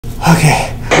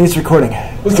Okay, it's recording.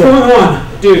 What's going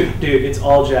on? Dude, it's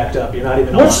all jacked up. You're not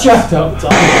even What's on jacked up? It's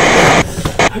all...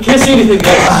 I can't see anything,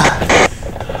 guys.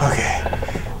 Okay.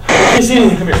 I can't see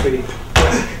anything. Come here, sweetie.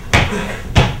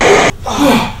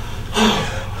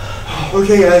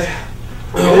 Okay, guys.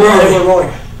 We're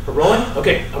rolling. We're rolling?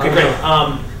 Okay, great.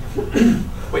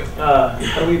 Wait,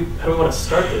 how do we want to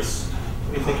start this?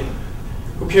 What are you thinking?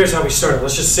 Who cares how we started?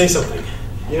 Let's just say something.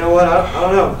 You know what? I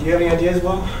don't know. Do you have any ideas,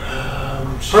 Will?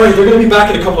 Alright, they're going to be back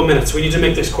in a couple of minutes. We need to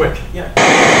make this quick.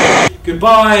 Yeah.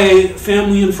 Goodbye,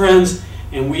 family and friends,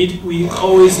 and we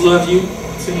always love you.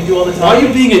 So you do all the time? Why are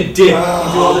you being a dick? You do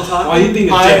all the time? Why are you being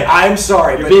a dick? I'm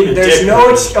sorry, You're but being a there's dick, no...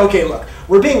 man. Okay, look.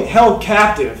 We're being held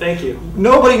captive. Thank you.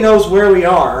 Nobody knows where we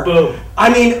are. Boom. I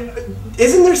mean,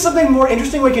 isn't there something more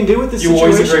interesting we can do with this You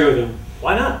situation? always agree with him.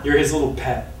 Why not? You're his little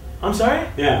pet. I'm sorry?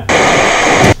 Yeah.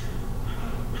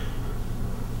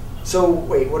 So,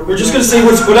 wait, what are we We're just doing?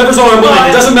 going to say whatever's on our mind.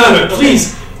 It doesn't matter.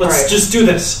 Please, let's Alright. just do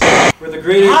this. We're the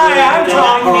greatest... Hi,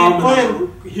 I'm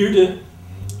Tom. Here to...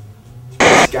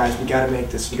 Guys, we gotta make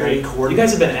this. We gotta record. You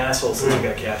guys have been assholes since I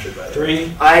got captured by the way.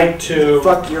 3, 2,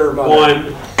 Fuck your mother.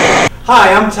 1.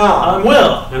 Hi, I'm Tom. I'm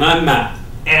Will. And I'm Matt.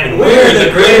 And we're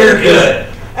the greater good.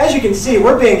 As you can see,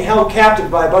 we're being held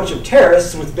captive by a bunch of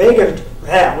terrorists with vague agendas.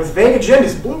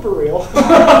 Blooper reel.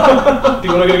 Do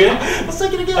you want to go again? Let's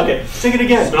take it again. Okay. Take it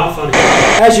again. It's not funny.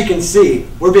 As you can see,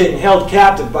 we're being held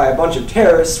captive by a bunch of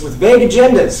terrorists with vague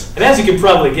agendas. And as you can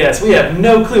probably guess, we have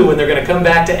no clue when they're going to come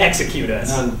back to execute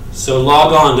us. So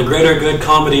log on to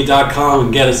greatergoodcomedy.com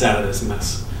and get us out of this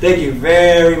mess. Thank you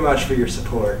very much for your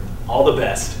support. All the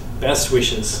best. Best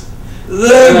wishes.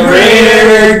 The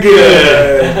greater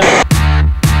good.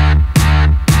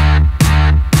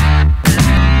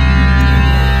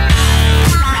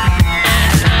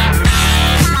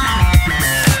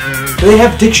 Do they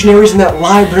have dictionaries in that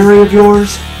library of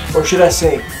yours? Or should I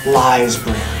say,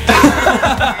 liesbrary?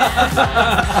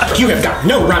 You have got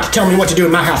no right to tell me what to do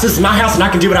in my house. This is my house and I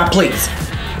can do what I please.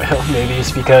 Well, maybe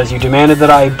it's because you demanded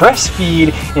that I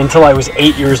breastfeed until I was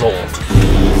 8 years old.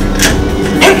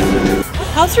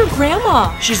 How's your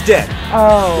grandma? She's dead.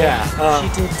 Oh. Yeah. She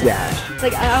did. Yeah. It's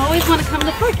like, I always want to come to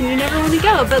the park and you never want to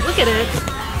go, but look at it.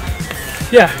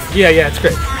 Yeah, it's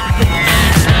great.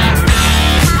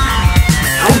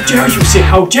 How dare you say,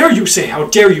 how dare you say, how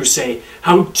dare you say,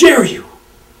 how dare you?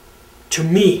 To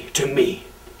me.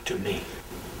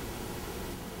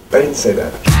 I didn't say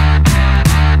that.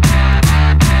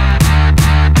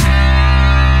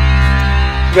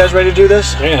 You guys ready to do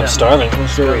this? Yeah, I'm starving.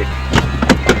 Sweet.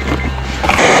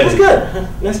 That's good.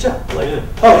 Nice job. Yeah.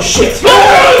 Oh shit!